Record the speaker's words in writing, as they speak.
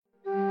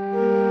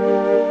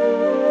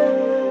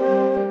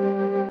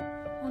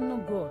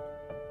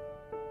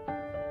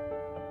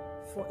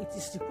it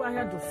is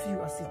required of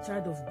you as a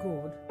child of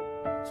God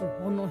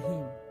to honor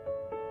him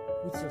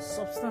with your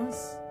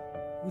substance,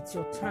 with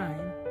your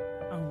time,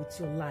 and with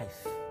your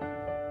life.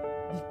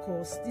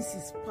 Because this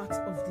is part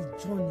of the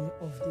journey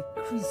of the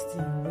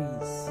Christian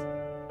race.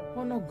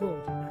 Honor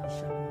God and it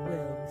shall be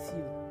well with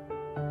you.